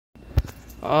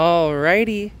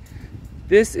Alrighty,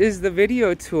 this is the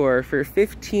video tour for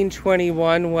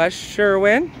 1521 West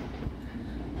Sherwin.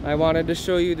 I wanted to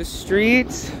show you the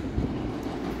street.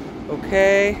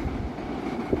 Okay.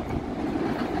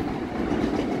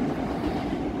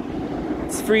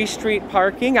 It's free street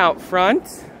parking out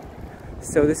front.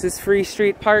 So this is free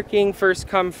street parking, first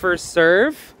come, first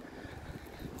serve.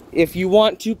 If you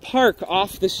want to park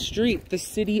off the street, the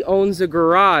city owns a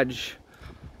garage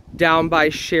down by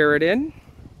Sheridan.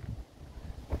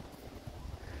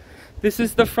 This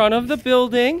is the front of the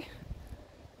building.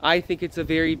 I think it's a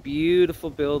very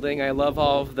beautiful building. I love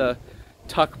all of the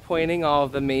tuck pointing, all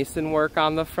of the mason work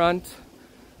on the front.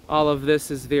 All of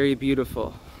this is very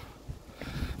beautiful.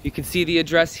 You can see the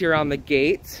address here on the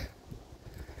gate.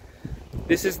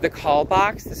 This is the call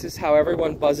box. This is how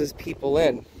everyone buzzes people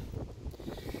in.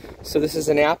 So this is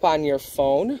an app on your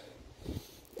phone.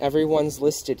 Everyone's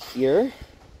listed here.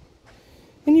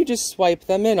 And you just swipe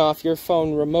them in off your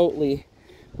phone remotely,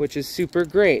 which is super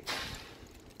great.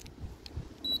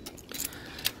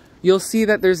 You'll see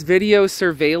that there's video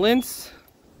surveillance.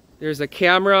 There's a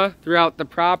camera throughout the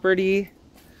property.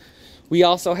 We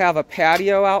also have a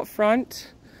patio out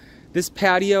front. This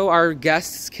patio our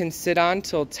guests can sit on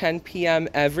till 10 p.m.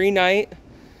 every night.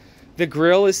 The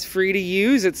grill is free to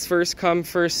use. It's first come,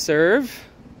 first serve.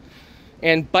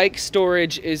 And bike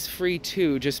storage is free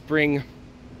too. Just bring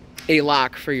a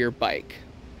lock for your bike.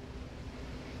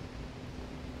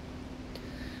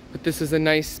 But this is a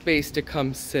nice space to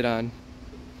come sit on.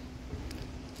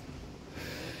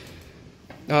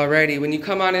 Alrighty, when you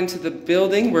come on into the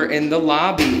building, we're in the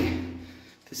lobby.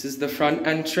 This is the front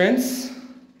entrance.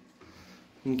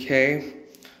 Okay,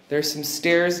 there's some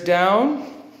stairs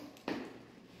down.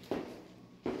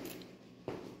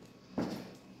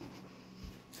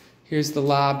 Here's the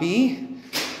lobby.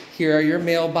 Here are your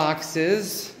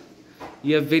mailboxes.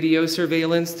 You have video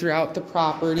surveillance throughout the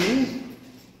property.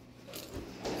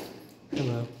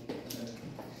 Hello.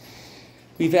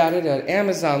 We've added an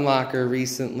Amazon locker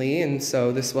recently, and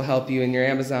so this will help you in your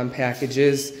Amazon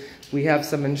packages. We have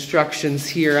some instructions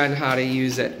here on how to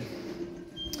use it.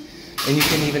 And you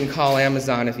can even call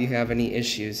Amazon if you have any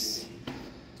issues.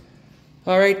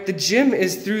 All right, the gym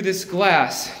is through this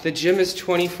glass. The gym is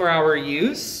 24-hour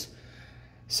use.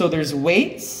 So there's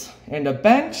weights and a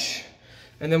bench,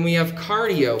 and then we have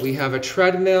cardio. We have a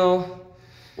treadmill.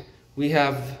 We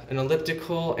have an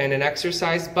elliptical and an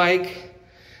exercise bike,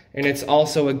 and it's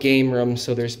also a game room,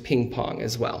 so there's ping pong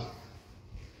as well.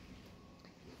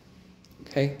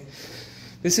 Okay,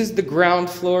 this is the ground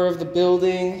floor of the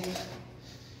building.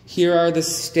 Here are the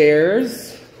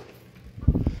stairs.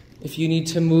 If you need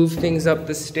to move things up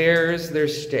the stairs,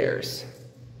 there's stairs.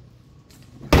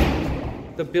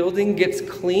 The building gets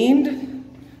cleaned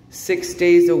 6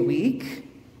 days a week.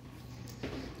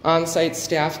 On-site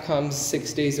staff comes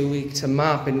 6 days a week to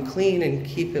mop and clean and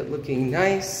keep it looking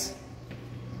nice.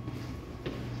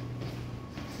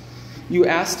 You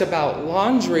asked about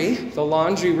laundry. The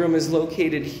laundry room is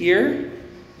located here.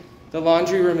 The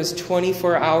laundry room is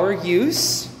 24-hour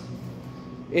use.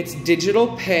 It's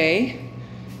digital pay,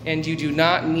 and you do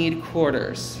not need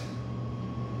quarters.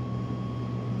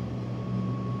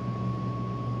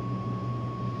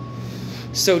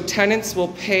 So tenants will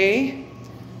pay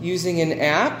using an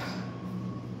app.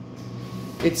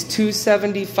 It's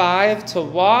 $2.75 to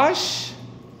wash.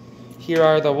 Here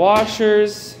are the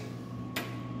washers.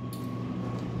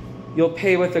 You'll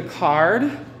pay with a card,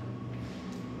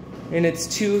 and it's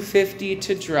 $2.50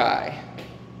 to dry.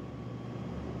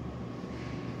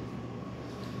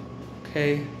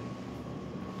 Okay.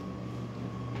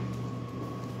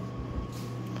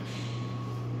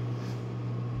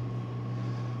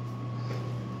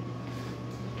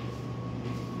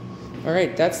 All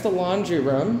right, that's the laundry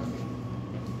room.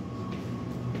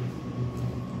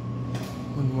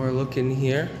 One more look in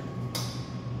here.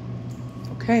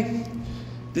 Okay,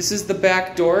 this is the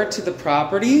back door to the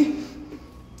property.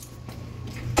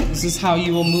 This is how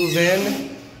you will move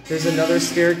in. There's another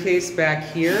staircase back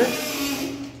here.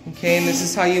 Okay, and this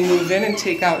is how you move in and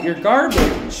take out your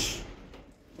garbage.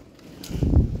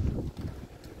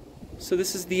 So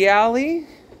this is the alley.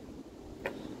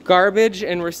 Garbage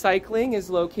and recycling is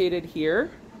located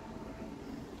here.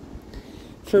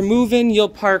 For move-in, you'll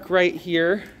park right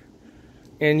here,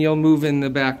 and you'll move in the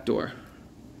back door.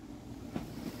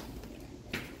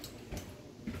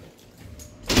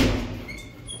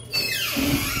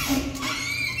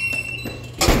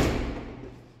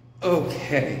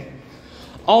 Okay.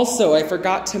 Also, I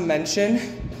forgot to mention,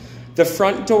 the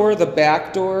front door, the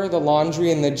back door, the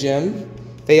laundry, and the gym,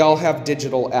 they all have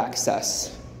digital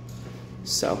access.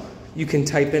 So you can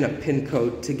type in a PIN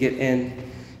code to get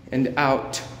in and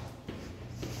out.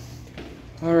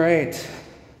 All right.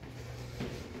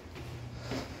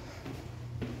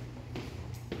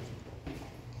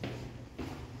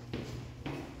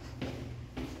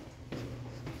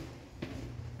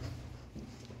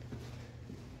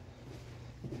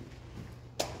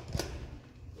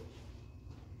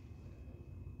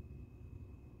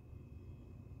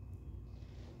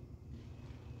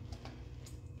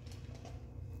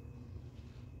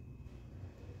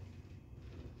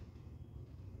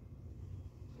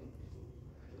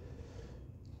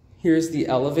 Here's the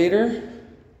elevator.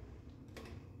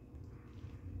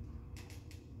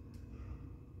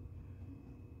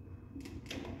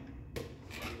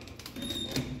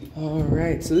 All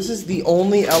right, so this is the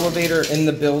only elevator in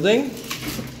the building.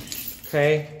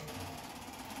 Okay.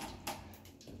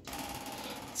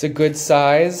 It's a good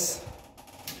size.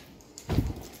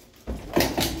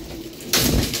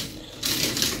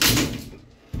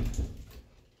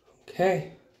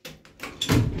 Okay.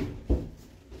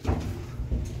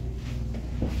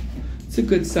 It's a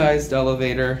good sized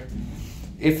elevator.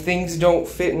 If things don't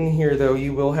fit in here though,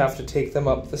 you will have to take them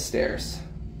up the stairs.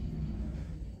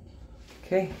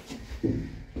 Okay.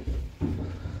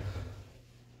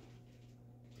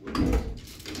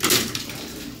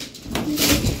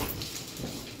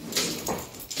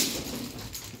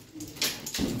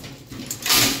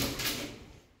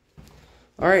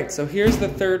 All right, so here's the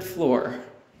third floor.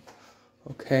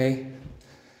 Okay.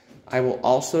 I will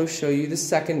also show you the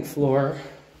second floor.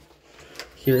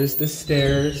 Here's the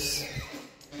stairs.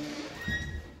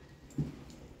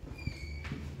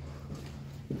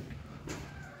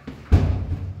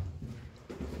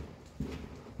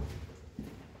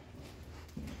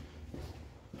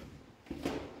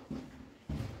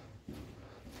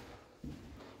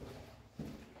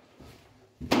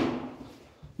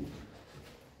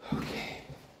 Okay.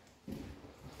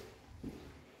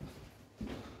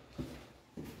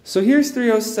 So here's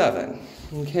 307,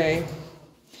 okay?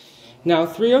 Now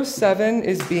 307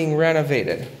 is being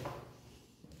renovated,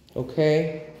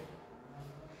 okay?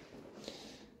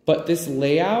 But this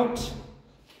layout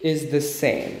is the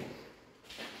same,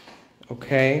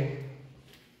 okay?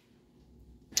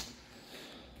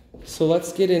 So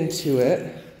let's get into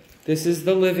it. This is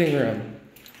the living room.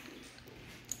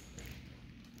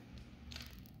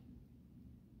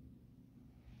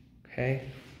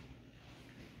 Okay.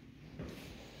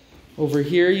 Over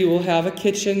here you will have a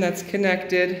kitchen that's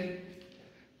connected.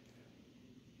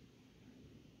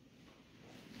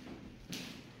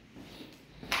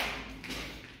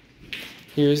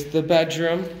 Here's the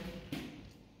bedroom.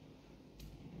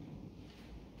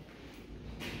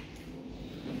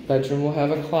 Bedroom will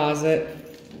have a closet.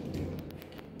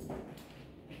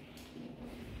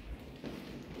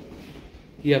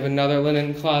 You have another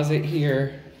linen closet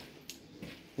here.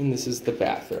 And this is the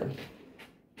bathroom.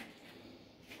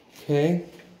 Okay.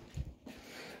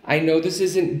 I know this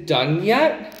isn't done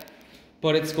yet,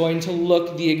 but it's going to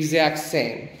look the exact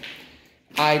same.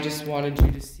 I just wanted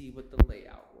you to see what the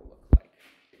layout will look like.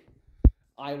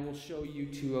 I will show you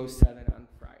 207 on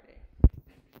Friday.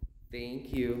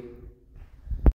 Thank you.